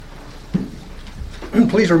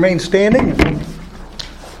Please remain standing.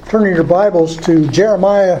 Turning your Bibles to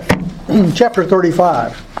Jeremiah chapter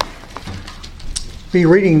 35. Be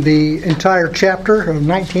reading the entire chapter of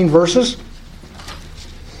 19 verses.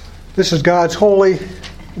 This is God's holy,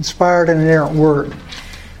 inspired, and inerrant word.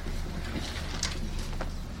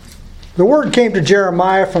 The word came to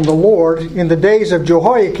Jeremiah from the Lord in the days of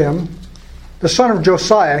Jehoiakim, the son of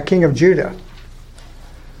Josiah, king of Judah.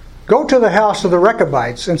 Go to the house of the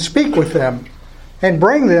Rechabites and speak with them, and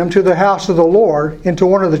bring them to the house of the Lord into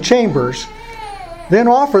one of the chambers. Then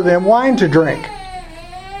offer them wine to drink.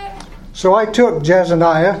 So I took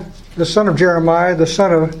Jezaniah, the son of Jeremiah, the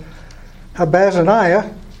son of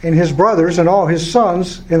Habazaniah, and his brothers and all his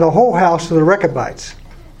sons, and the whole house of the Rechabites.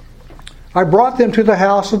 I brought them to the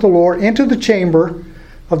house of the Lord into the chamber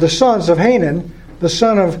of the sons of Hanan, the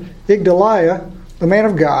son of Igdaliah, the man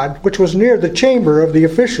of God, which was near the chamber of the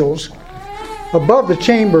officials, above the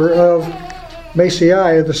chamber of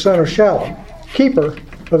Maaseiah, the son of Shallum, keeper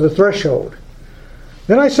of the threshold.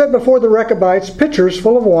 Then I set before the Rechabites pitchers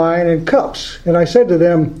full of wine and cups, and I said to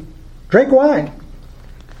them, "Drink wine."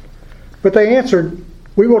 But they answered,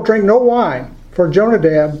 "We will drink no wine, for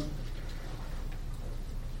Jonadab,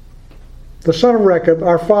 the son of Rechab,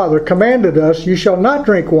 our father, commanded us, 'You shall not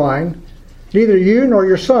drink wine, neither you nor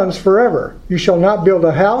your sons forever. You shall not build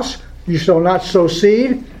a house, you shall not sow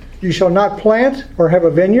seed, you shall not plant or have a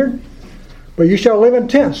vineyard, but you shall live in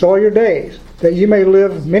tents all your days, that you may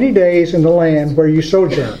live many days in the land where you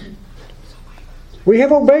sojourn.' We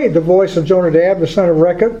have obeyed the voice of Jonadab, the son of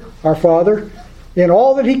Rechab, our father, in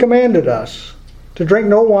all that he commanded us, to drink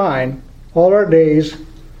no wine all our days,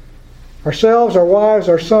 ourselves, our wives,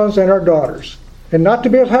 our sons, and our daughters, and not to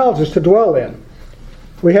build houses to dwell in.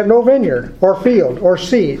 We have no vineyard, or field, or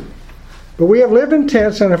seed, but we have lived in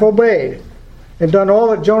tents and have obeyed, and done all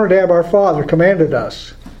that Jonadab our father commanded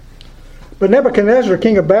us. But Nebuchadnezzar,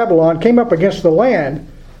 king of Babylon, came up against the land.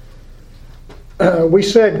 We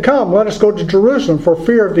said, 'Come, let us go to Jerusalem for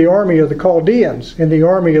fear of the army of the Chaldeans and the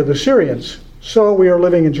army of the Syrians.' So we are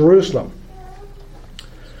living in Jerusalem."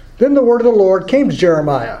 Then the word of the Lord came to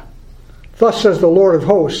Jeremiah. "Thus says the Lord of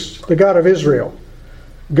hosts, the God of Israel,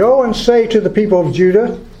 Go and say to the people of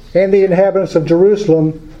Judah and the inhabitants of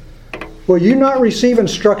Jerusalem, Will you not receive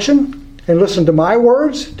instruction and listen to my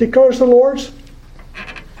words, declares the Lord?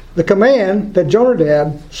 The command that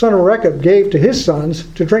Jonadab, son of Rechab, gave to his sons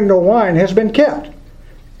to drink no wine has been kept,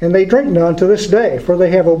 and they drink none to this day, for they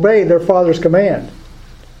have obeyed their father's command.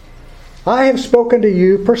 I have spoken to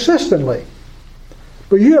you persistently,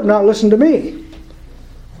 but you have not listened to me.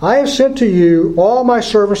 I have sent to you all my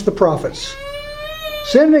servants the prophets,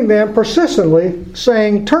 sending them persistently,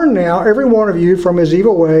 saying, 'Turn now every one of you from his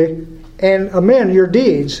evil way, and amend your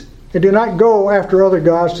deeds, and do not go after other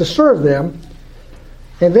gods to serve them,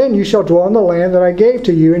 and then you shall dwell in the land that I gave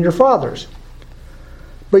to you and your fathers.'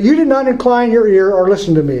 But you did not incline your ear or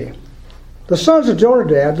listen to me. The sons of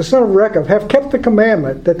Jonadab, the son of Rechab, have kept the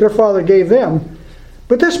commandment that their father gave them,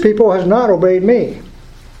 but this people has not obeyed me.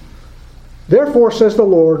 Therefore says the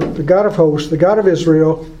Lord, the God of hosts, the God of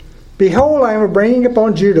Israel, Behold, I am bringing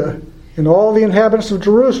upon Judah and all the inhabitants of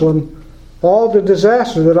Jerusalem all the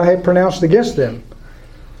disaster that I have pronounced against them,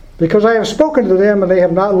 because I have spoken to them and they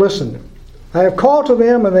have not listened. I have called to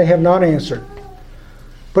them and they have not answered.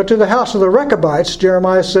 But to the house of the Rechabites,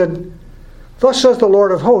 Jeremiah said, Thus says the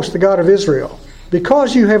Lord of hosts, the God of Israel,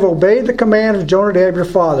 Because you have obeyed the command of Jonadab your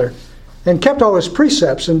father, and kept all his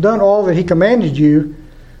precepts, and done all that he commanded you,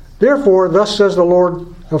 therefore thus says the Lord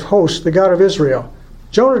of hosts, the God of Israel,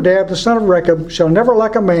 Jonadab the son of Rechab shall never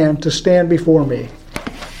lack a man to stand before me."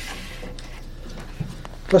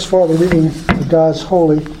 Let's follow the reading of God's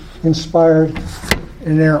holy, inspired,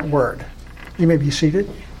 inerrant word. You may be seated.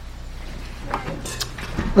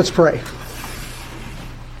 Let's pray.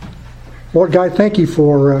 Lord God, thank you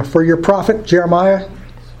for your prophet Jeremiah.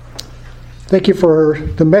 Thank you for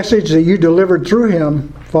the message that you delivered through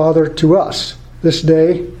him, Father, to us this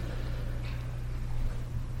day.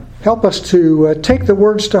 Help us to take the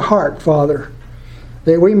words to heart, Father,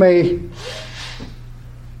 that we may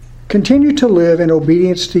continue to live in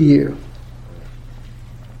obedience to you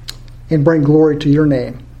and bring glory to your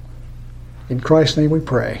name. In Christ's name we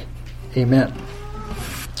pray. Amen.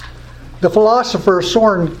 The philosopher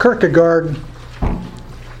Soren Kierkegaard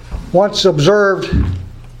once observed,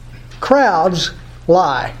 "Crowds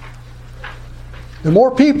lie. The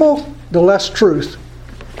more people, the less truth."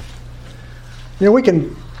 You know, we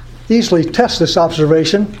can easily test this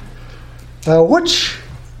observation. Which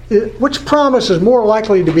promise is more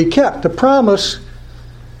likely to be kept? The promise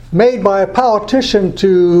made by a politician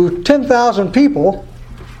to 10,000 people,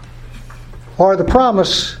 or the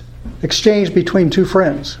promise exchanged between two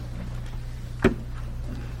friends.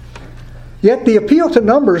 Yet the appeal to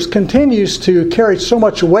numbers continues to carry so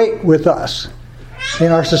much weight with us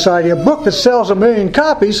in our society. A book that sells 1 million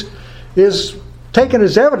copies is taken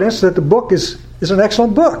as evidence that the book is an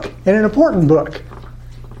excellent book and an important book.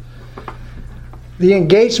 The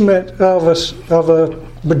engagement of a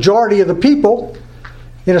majority of the people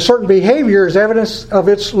in a certain behavior is evidence of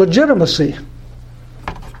its legitimacy.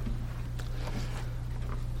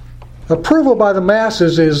 Approval by the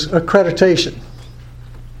masses is accreditation.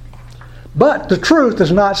 But the truth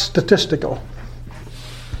is not statistical.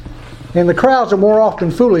 And the crowds are more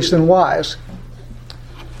often foolish than wise.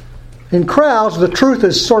 In crowds, the truth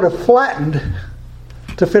is sort of flattened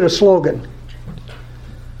to fit a slogan.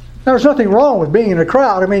 Now, there's nothing wrong with being in a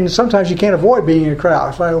crowd. I mean, sometimes you can't avoid being in a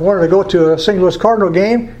crowd. If I wanted to go to a St. Louis Cardinal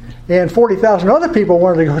game and 40,000 other people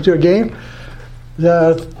wanted to go to a game,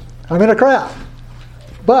 I'm in a crowd.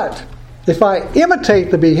 But if I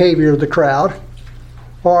imitate the behavior of the crowd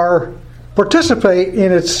or participate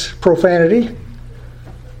in its profanity,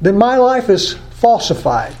 then my life is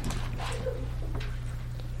falsified.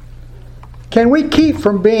 Can we keep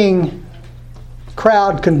from being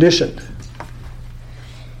crowd conditioned?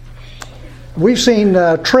 We've seen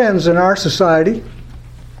trends in our society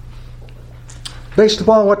based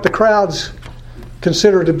upon what the crowds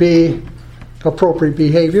consider to be appropriate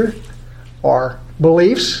behavior or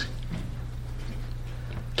beliefs.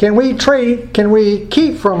 Can we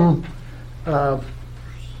keep from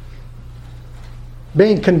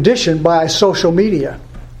being conditioned by social media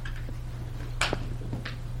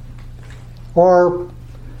or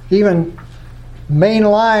even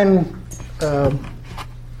mainline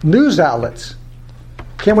news outlets?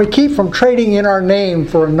 Can we keep from trading in our name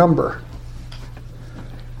for a number?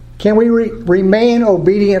 Can we remain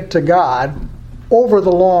obedient to God over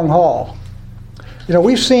the long haul? You know,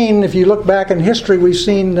 we've seen, if you look back in history, we've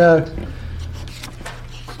seen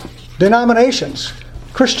denominations,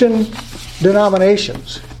 Christian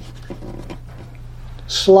denominations,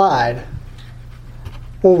 slide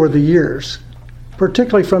over the years,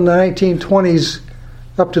 particularly from the 1920s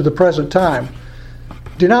up to the present time.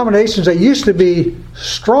 Denominations that used to be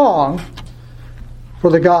strong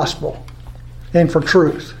for the gospel and for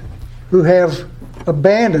truth, who have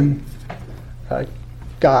abandoned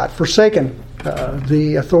God, forsaken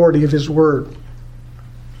the authority of His Word.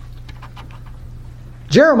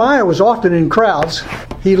 Jeremiah was often in crowds.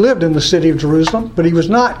 He lived in the city of Jerusalem, but he was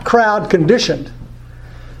not crowd conditioned.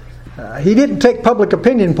 He didn't take public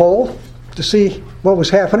opinion poll to see what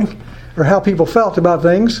was happening or how people felt about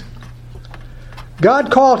things.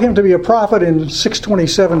 God called him to be a prophet in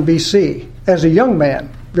 627 BC as a young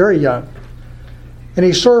man, very young. And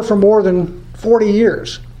he served for more than 40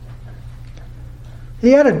 years.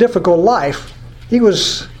 He had a difficult life. He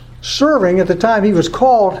was serving at the time he was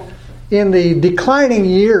called in the declining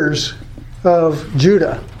years of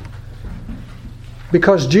Judah,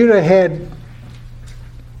 because Judah had,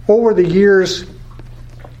 over the years,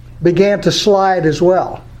 began to slide as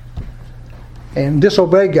well and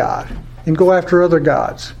disobey God and go after other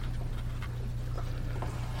gods.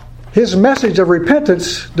 His message of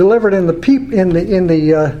repentance delivered in the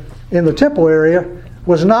temple area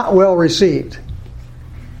was not well received.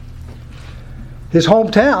 His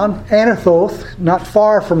hometown, Anathoth, not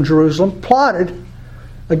far from Jerusalem, plotted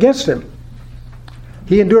against him.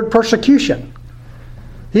 He endured persecution.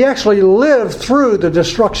 He actually lived through the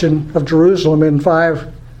destruction of Jerusalem in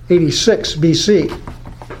 586 BC.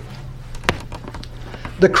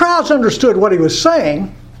 The crowds understood what he was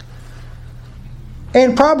saying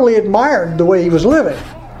and probably admired the way he was living,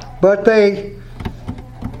 but their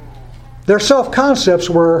self-concepts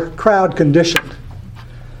were crowd conditioned.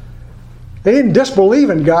 They didn't disbelieve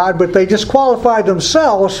in God, but they disqualified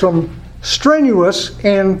themselves from strenuous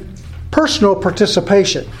and personal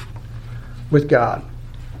participation with God.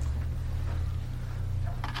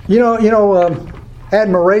 You know,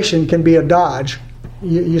 admiration can be a dodge.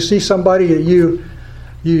 You see somebody that you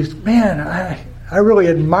man, I really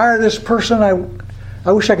admire this person.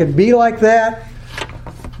 I wish I could be like that,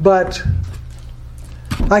 but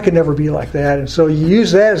I could never be like that. And so you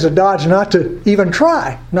use that as a dodge not to even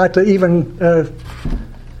try, not to even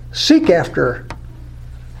seek after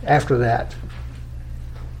that.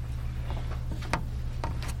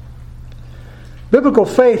 Biblical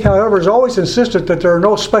faith, however, has always insisted that there are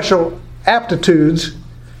no special aptitudes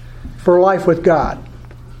for life with God.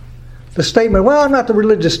 The statement, well, I'm not the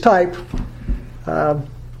religious type,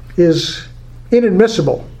 is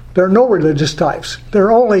inadmissible. There are no religious types. There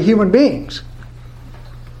are only human beings.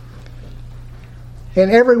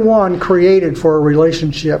 And everyone created for a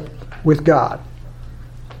relationship with God.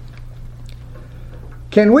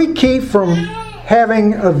 Can we keep from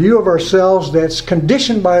having a view of ourselves that's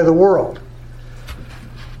conditioned by the world?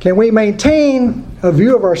 Can we maintain a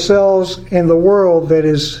view of ourselves in the world that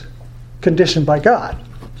is conditioned by God?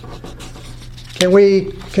 Can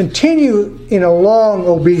we continue in a long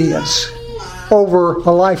obedience over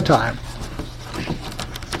a lifetime?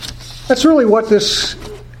 That's really what this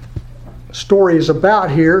story is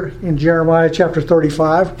about here in Jeremiah chapter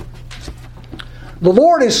 35. The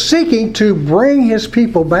Lord is seeking to bring His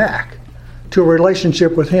people back to a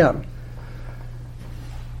relationship with Him.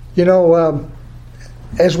 You know,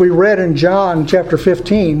 as we read in John chapter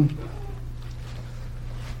 15,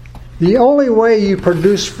 the only way you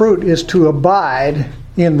produce fruit is to abide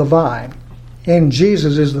in the vine, and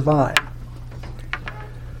Jesus is the vine.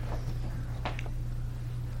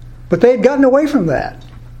 But they had gotten away from that.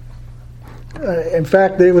 In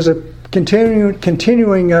fact, there was a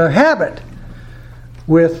continuing habit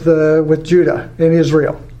with Judah and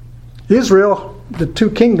Israel. Israel, the two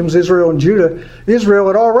kingdoms, Israel and Judah, Israel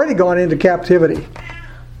had already gone into captivity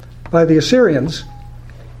by the Assyrians.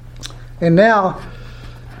 And now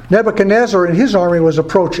Nebuchadnezzar and his army was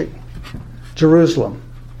approaching Jerusalem.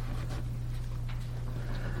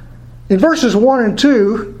 In verses 1 and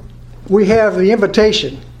 2, we have the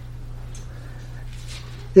invitation.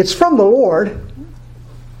 It's from the Lord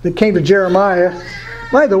that came to Jeremiah.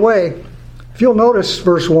 By the way, if you'll notice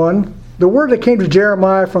verse 1, the word that came to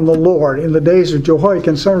Jeremiah from the Lord in the days of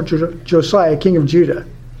Jehoiakim, son of Josiah, king of Judah.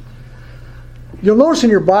 You'll notice in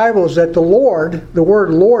your Bibles that the word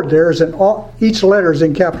Lord there is in each letter is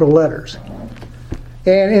in capital letters.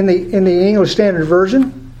 And in the English Standard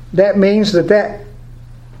Version, that means that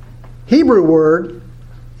Hebrew word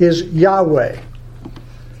is Yahweh.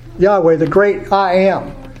 Yahweh, the great I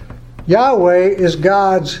am. Yahweh is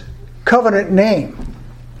God's covenant name.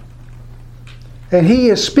 And He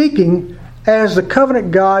is speaking as the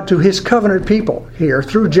covenant God to His covenant people here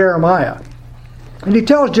through Jeremiah. And He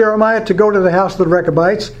tells Jeremiah to go to the house of the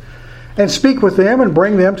Rechabites and speak with them and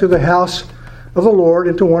bring them to the house of the Lord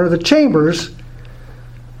into one of the chambers,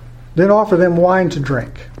 then offer them wine to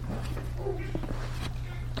drink.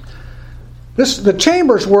 The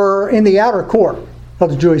chambers were in the outer court of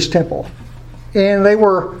the Jewish temple, and they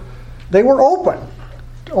were open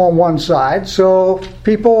on one side, so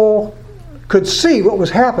people could see what was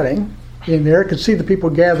happening in there, could see the people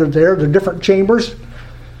gathered there, the different chambers,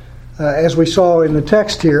 as we saw in the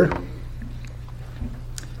text here.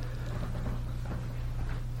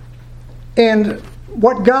 And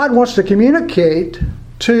what God wants to communicate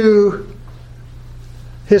to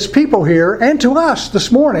His people here and to us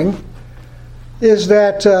this morning is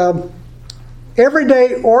that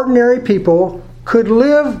everyday, ordinary people could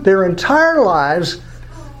live their entire lives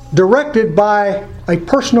directed by a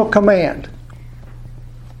personal command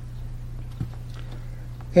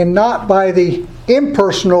and not by the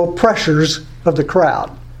impersonal pressures of the crowd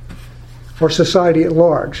or society at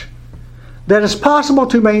large. That it's possible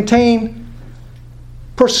to maintain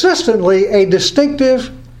persistently a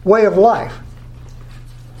distinctive way of life.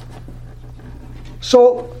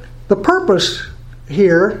 So the purpose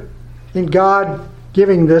here in God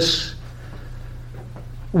giving this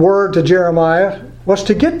word to Jeremiah was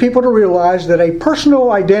to get people to realize that a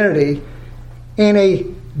personal identity and a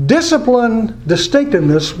disciplined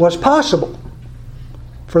distinctiveness was possible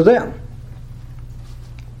for them.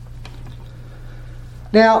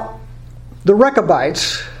 Now, the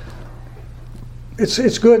Rechabites,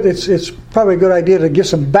 it's probably a good idea to give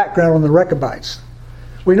some background on the Rechabites.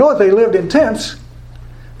 We know that they lived in tents.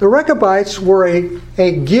 The Rechabites were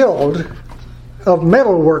a guild of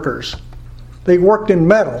metal workers. They worked in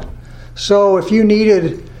metal. So if you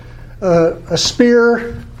needed a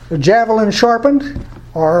spear, a javelin sharpened,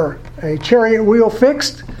 or a chariot wheel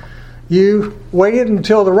fixed, you waited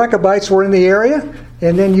until the Rechabites were in the area,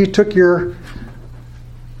 and then you took your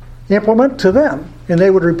implement to them, and they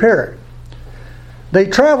would repair it. They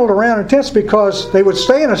traveled around in tents because they would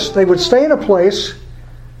stay in a place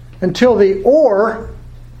until the ore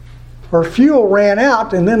or fuel ran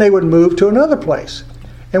out, and then they would move to another place.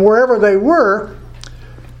 And wherever they were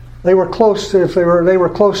close to, if they were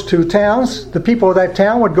close to towns, the people of that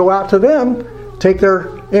town would go out to them, take their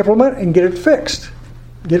implement and get it fixed,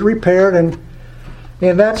 get it repaired, and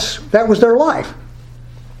that was their life.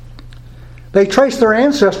 They traced their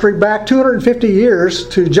ancestry back 250 years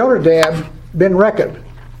to Jonadab ben Rechab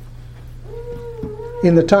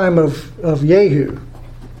in the time of Jehu.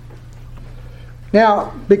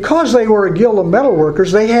 Now, because they were a guild of metal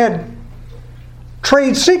workers, they had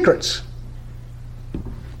trade secrets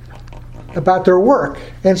about their work.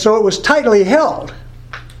 And so it was tightly held,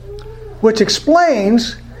 which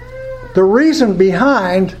explains the reason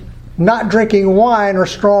behind not drinking wine or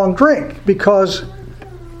strong drink, because,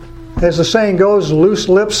 as the saying goes, loose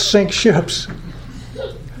lips sink ships.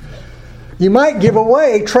 You might give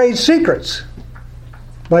away trade secrets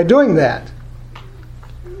by doing that.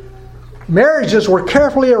 Marriages were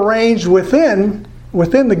carefully arranged within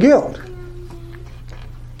the guild.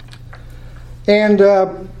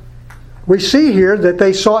 And we see here that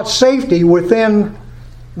they sought safety within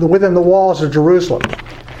the walls of Jerusalem.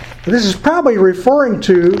 This is probably referring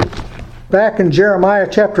to back in Jeremiah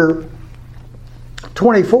chapter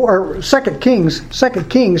 24, or 2 Kings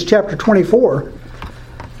chapter 24.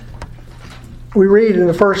 We read in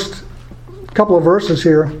the first couple of verses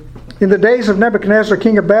here, in the days of Nebuchadnezzar,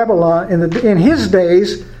 king of Babylon, in his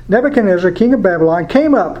days, Nebuchadnezzar, king of Babylon,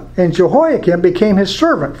 came up, and Jehoiakim became his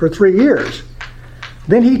servant for 3 years.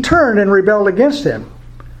 Then he turned and rebelled against him.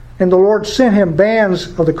 And the Lord sent him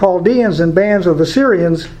bands of the Chaldeans and bands of the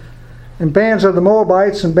Syrians and bands of the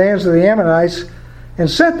Moabites and bands of the Ammonites, and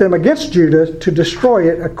sent them against Judah to destroy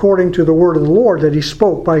it according to the word of the Lord that he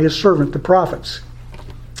spoke by his servant the prophets.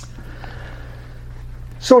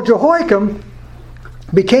 So Jehoiakim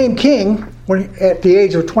became king at the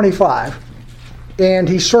age of 25, and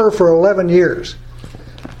he served for 11 years.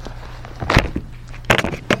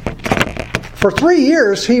 For 3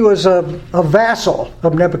 years, he was a vassal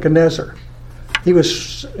of Nebuchadnezzar.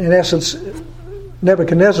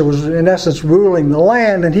 Nebuchadnezzar was in essence ruling the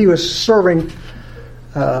land, and he was serving,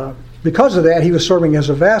 because of that, he was serving as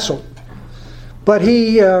a vassal. But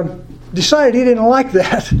he decided he didn't like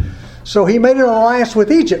that, so he made an alliance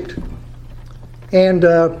with Egypt and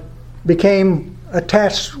became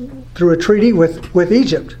attached through a treaty with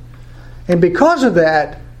Egypt. And because of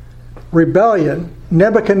that rebellion,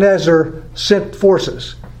 Nebuchadnezzar sent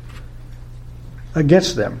forces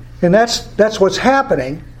against them. And that's what's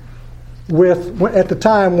happening at the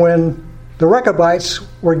time when the Rechabites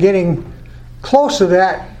were getting close to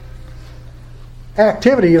that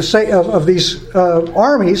activity of these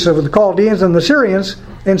armies of the Chaldeans and the Syrians,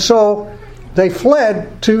 and so they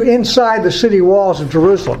fled to inside the city walls of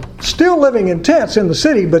Jerusalem, still living in tents in the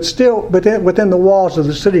city, but still within the walls of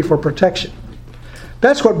the city for protection.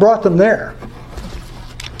 That's what brought them there.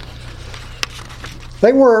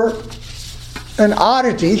 They were an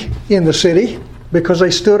oddity in the city because they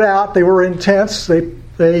stood out. They were in tents. They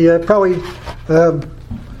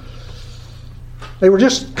were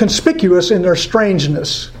just conspicuous in their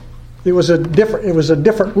strangeness. It was a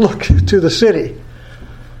different look to the city.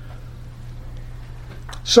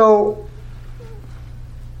 So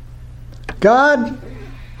God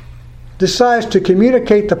decides to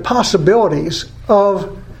communicate the possibilities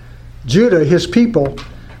of Judah, his people,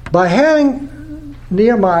 by having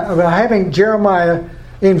Jeremiah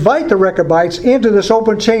invite the Rechabites into this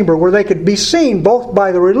open chamber where they could be seen both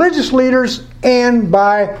by the religious leaders and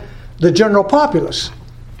by the general populace.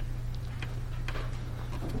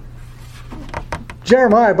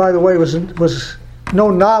 Jeremiah, by the way, was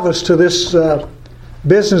no novice to this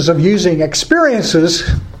business of using experiences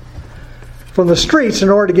from the streets in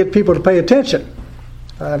order to get people to pay attention.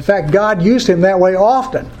 In fact, God used him that way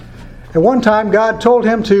often. At one time, God told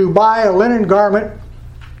him to buy a linen garment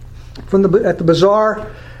at the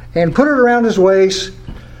bazaar and put it around his waist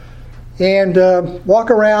and walk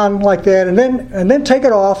around like that, and then take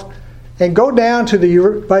it off and go down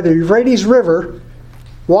to by the Euphrates River,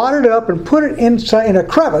 water it up, and put it inside in a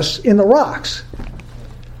crevice in the rocks.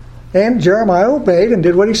 And Jeremiah obeyed and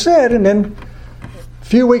did what he said. And then a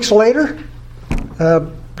few weeks later,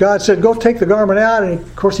 God said, "Go take the garment out." And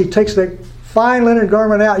of course, he takes the fine linen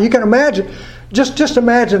garment out. You can imagine, just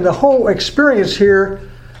imagine the whole experience here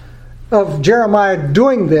of Jeremiah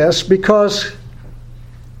doing this, because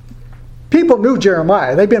people knew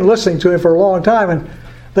Jeremiah. They'd been listening to him for a long time, and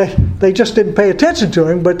they just didn't pay attention to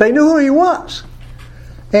him, but they knew who he was.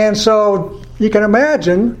 And so you can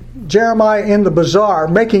imagine Jeremiah in the bazaar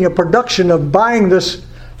making a production of buying this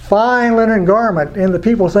fine linen garment, and the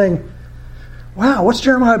people saying, "Wow, what's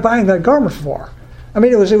Jeremiah buying that garment for?" I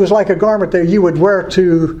mean, it was like a garment that you would wear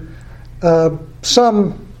to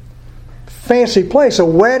some fancy place, a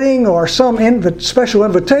wedding or some special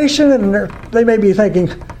invitation, and they may be thinking,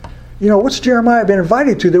 what's Jeremiah been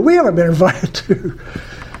invited to that we haven't been invited to?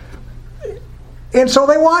 And so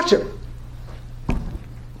they watch him.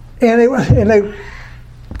 And they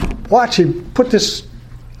watch him put this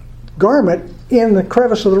garment in the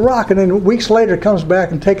crevice of the rock, and then weeks later comes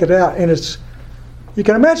back and take it out, and you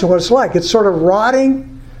can imagine what it's like. It's sort of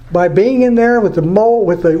rotting by being in there with the mold,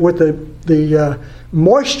 with the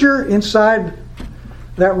moisture inside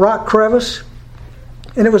that rock crevice,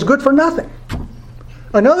 and it was good for nothing.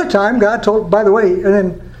 Another time, God told, by the way, and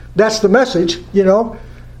then that's the message,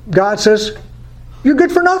 God says, you're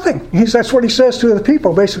good for nothing. That's what he says to the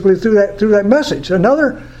people, basically, through that message.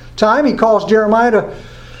 Another time, he calls Jeremiah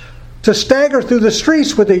to stagger through the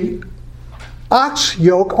streets with the ox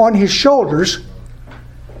yoke on his shoulders,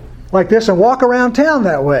 like this, and walk around town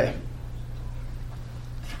that way.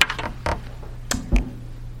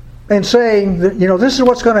 And saying that, this is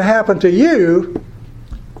what's going to happen to you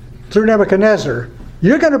through Nebuchadnezzar.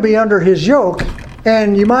 You're going to be under his yoke,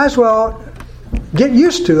 and you might as well get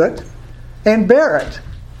used to it and bear it,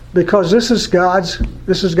 because this is God's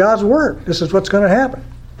word. This is what's going to happen.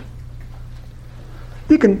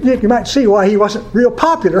 You might see why he wasn't real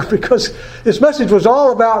popular, because his message was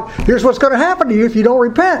all about, here's what's going to happen to you if you don't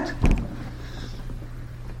repent.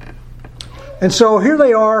 And so here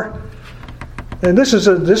they are, and this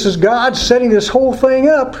is God setting this whole thing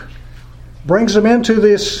up, brings them into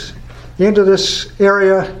this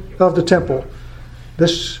area of the temple,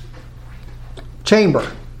 this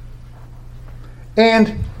chamber.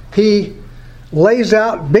 And he lays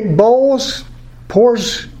out big bowls,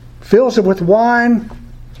 fills it with wine,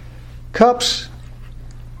 cups,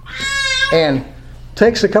 and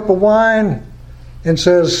takes a cup of wine and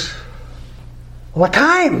says,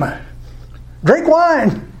 "L'chaim, drink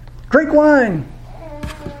wine, drink wine."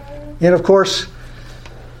 And of course,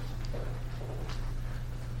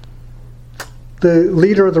 the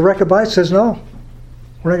leader of the Rechabites says, "No,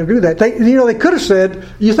 we're not going to do that." They could have said,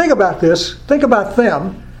 you think about this, think about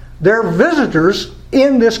them. They're visitors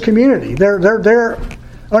in this community. They're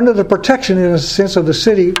under the protection, in a sense, of the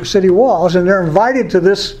city walls, and they're invited to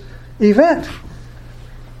this event.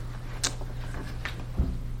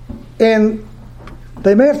 And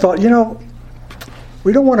they may have thought,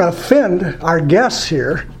 we don't want to offend our guests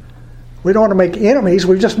here. We don't want to make enemies.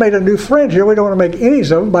 We've just made a new friend here. We don't want to make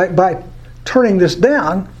enemies of them by turning this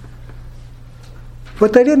down.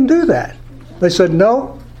 But they didn't do that. They said,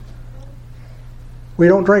 no, we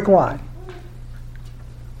don't drink wine.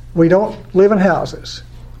 We don't live in houses.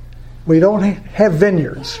 We don't have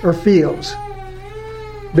vineyards or fields.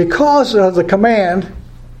 Because of the command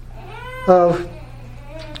of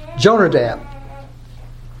Jonadab.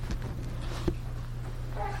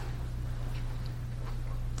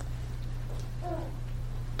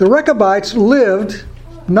 The Rechabites lived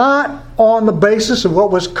not on the basis of what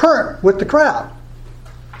was current with the crowd,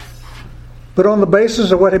 but on the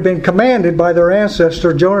basis of what had been commanded by their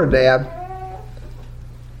ancestor Jonadab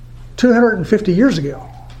 250 years ago.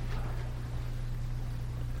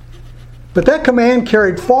 But that command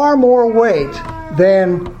carried far more weight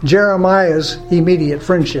than Jeremiah's immediate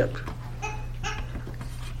friendship.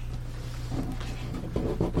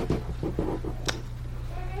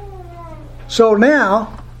 So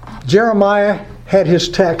now, Jeremiah had his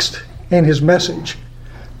text and his message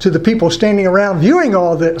to the people standing around viewing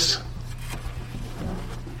all this.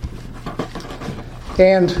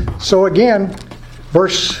 And so again,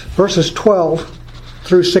 verses 12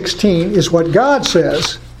 through 16 is what God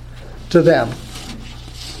says to them.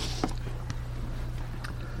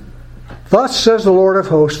 Thus says the Lord of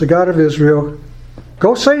hosts, the God of Israel,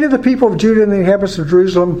 go say to the people of Judah and the inhabitants of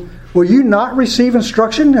Jerusalem, will you not receive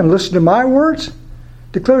instruction and listen to my words?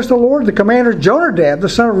 Declares the Lord. The commander Jonadab, the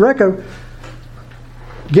son of Rechab,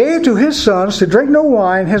 gave to his sons to drink no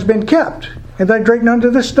wine has been kept, and they drink none to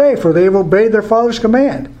this day, for they have obeyed their father's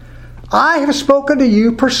command. I have spoken to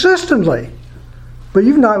you persistently, but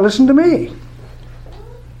you've not listened to me.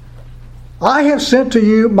 I have sent to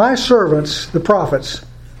you my servants, the prophets,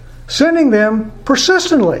 sending them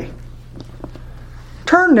persistently.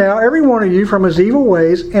 Turn now, every one of you, from his evil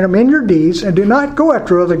ways and amend your deeds, and do not go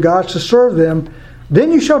after other gods to serve them.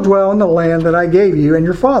 Then you shall dwell in the land that I gave you and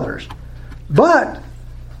your fathers. But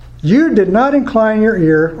you did not incline your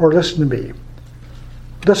ear or listen to me.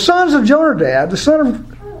 The sons of Jonadab, the son of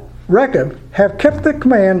Rechab, have kept the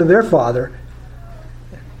command of their father,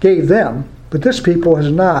 gave them, but this people has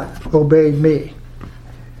not obeyed me.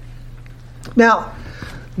 Now,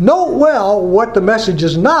 note well what the message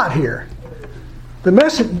is not here. The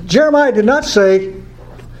message, Jeremiah did not say,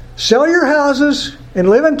 sell your houses and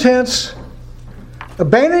live in tents,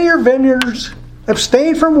 abandon your vineyards,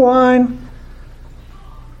 abstain from wine.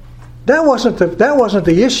 That wasn't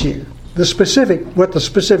the issue. What the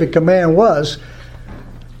specific command was.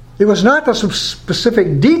 It was not the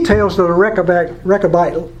specific details of the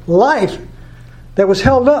Rechabite life that was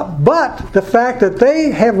held up, but the fact that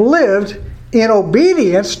they have lived in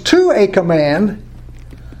obedience to a command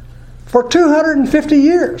for 250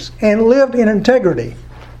 years and lived in integrity.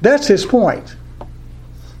 That's his point.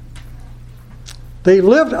 They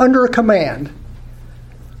lived under a command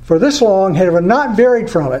for this long have not varied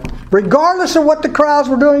from it, regardless of what the crowds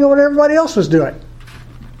were doing or what everybody else was doing.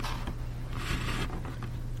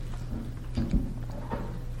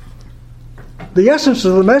 The essence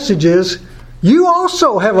of the message is, you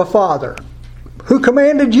also have a Father who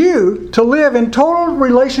commanded you to live in total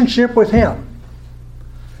relationship with Him.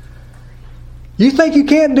 You think you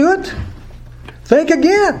can't do it? Think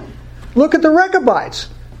again. Look at the Rechabites.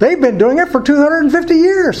 They've been doing it for 250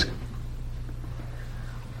 years.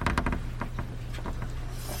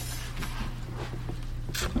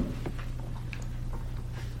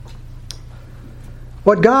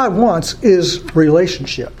 What God wants is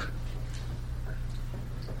relationship.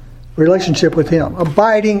 Relationship with Him.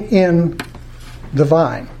 Abiding in the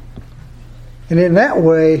vine. And in that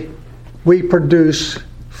way, we produce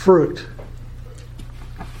fruit.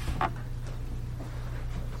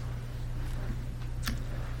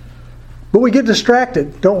 But we get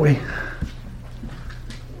distracted, don't we?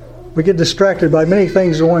 We get distracted by many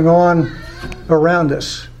things going on around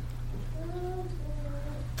us.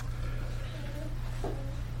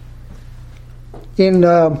 In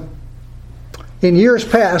years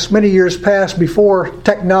past, many years past, before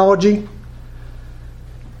technology,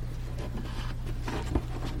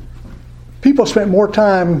 people spent more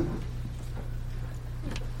time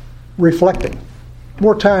reflecting,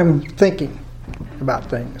 more time thinking about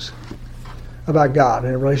things, about God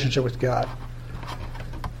and a relationship with God.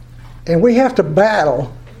 And we have to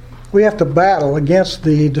battle against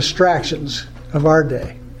the distractions of our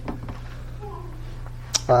day.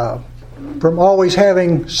 From always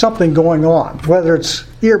having something going on, whether it's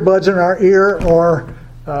earbuds in our ear or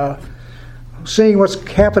seeing what's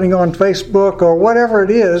happening on Facebook or whatever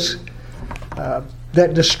it is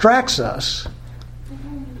that distracts us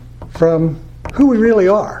from who we really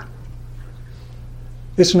are.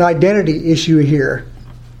 It's an identity issue here.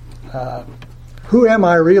 Who am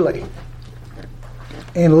I really?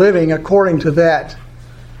 And living according to that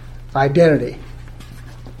identity.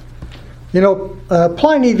 You know,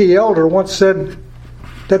 Pliny the Elder once said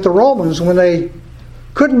that the Romans, when they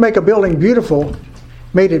couldn't make a building beautiful,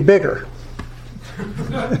 made it bigger.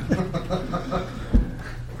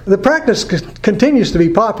 The practice continues to be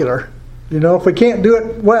popular. You know, if we can't do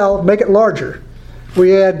it well, make it larger.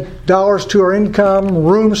 We add dollars to our income,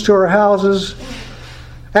 rooms to our houses,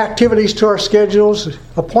 activities to our schedules,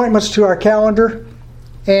 appointments to our calendar,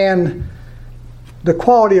 and the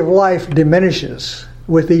quality of life diminishes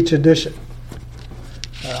with each addition.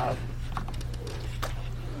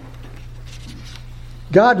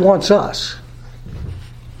 God wants us.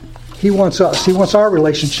 He wants us. He wants our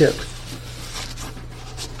relationship.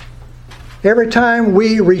 Every time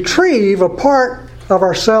we retrieve a part of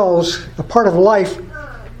ourselves, a part of life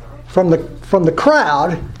from the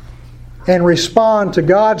crowd, and respond to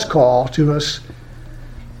God's call to us,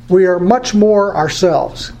 we are much more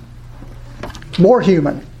ourselves, more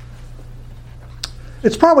human.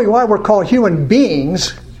 It's probably why we're called human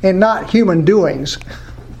beings and not human doings.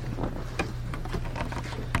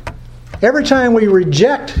 Every time we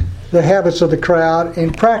reject the habits of the crowd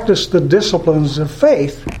and practice the disciplines of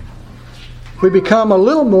faith, we become a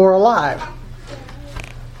little more alive.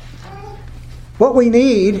 What we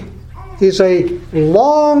need is a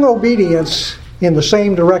long obedience in the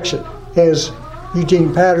same direction, as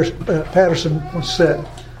Eugene Peterson once said.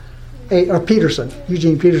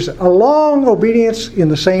 Eugene Peterson. A long obedience in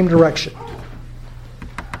the same direction.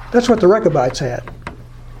 That's what the Rechabites had.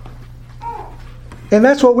 And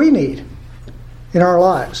that's what we need in our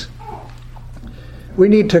lives. We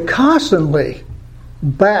need to constantly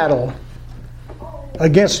battle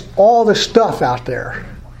against all the stuff out there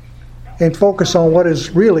and focus on what is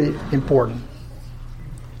really important,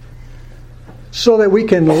 so that we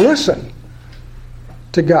can listen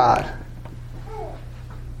to God.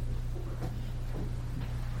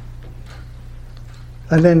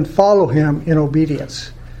 And then follow Him in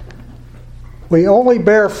obedience. We only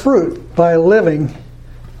bear fruit by living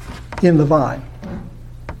in the vine.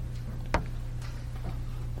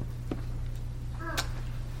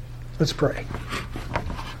 Let's pray.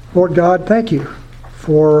 Lord God, thank you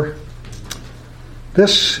for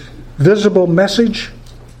this visible message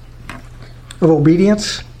of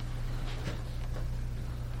obedience.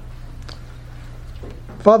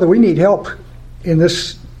 Father, we need help in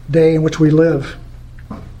this day in which we live,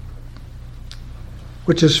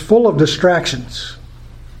 which is full of distractions.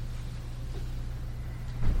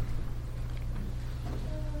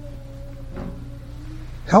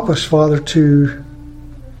 Help us, Father, to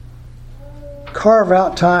carve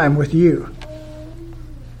out time with you,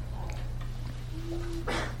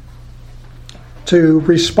 to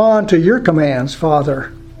respond to your commands,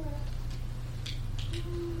 Father,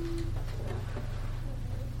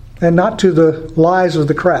 and not to the lies of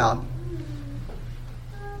the crowd.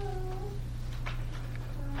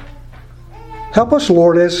 Help us,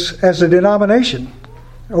 Lord, as a denomination,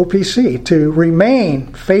 OPC, to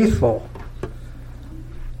remain faithful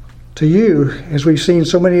to you as we've seen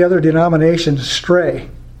so many other denominations stray,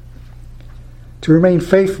 to remain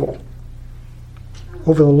faithful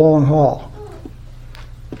over the long haul.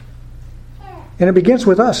 And it begins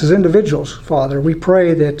with us as individuals, Father. We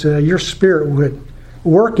pray that your Spirit would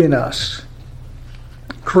work in us,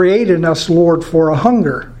 create in us, Lord, for a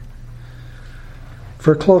hunger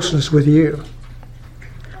for closeness with you,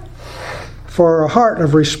 for a heart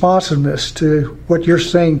of responsiveness to what you're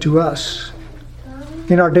saying to us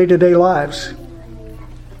in our day-to-day lives.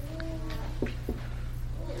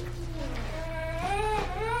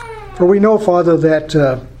 For we know, Father, that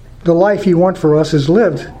the life you want for us is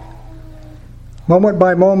lived moment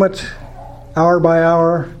by moment, hour by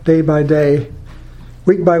hour, day by day,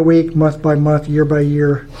 week by week, month by month, year by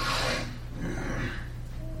year.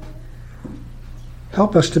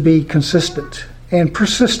 Help us to be consistent and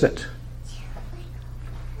persistent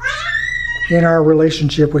in our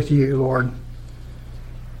relationship with you, Lord.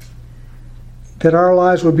 That our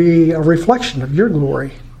lives would be a reflection of your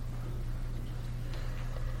glory.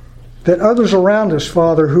 That others around us,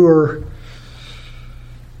 Father, who are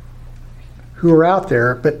out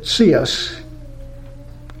there but see us,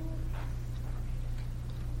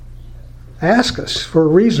 ask us for a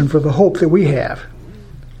reason for the hope that we have.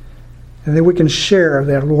 And that we can share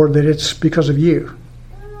that, Lord, that it's because of you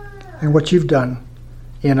and what you've done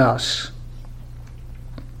in us.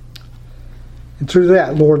 And through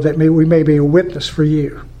that, Lord, that we may be a witness for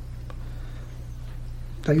you.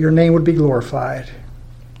 That your name would be glorified.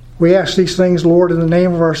 We ask these things, Lord, in the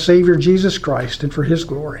name of our Savior, Jesus Christ, and for his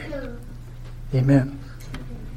glory. Amen.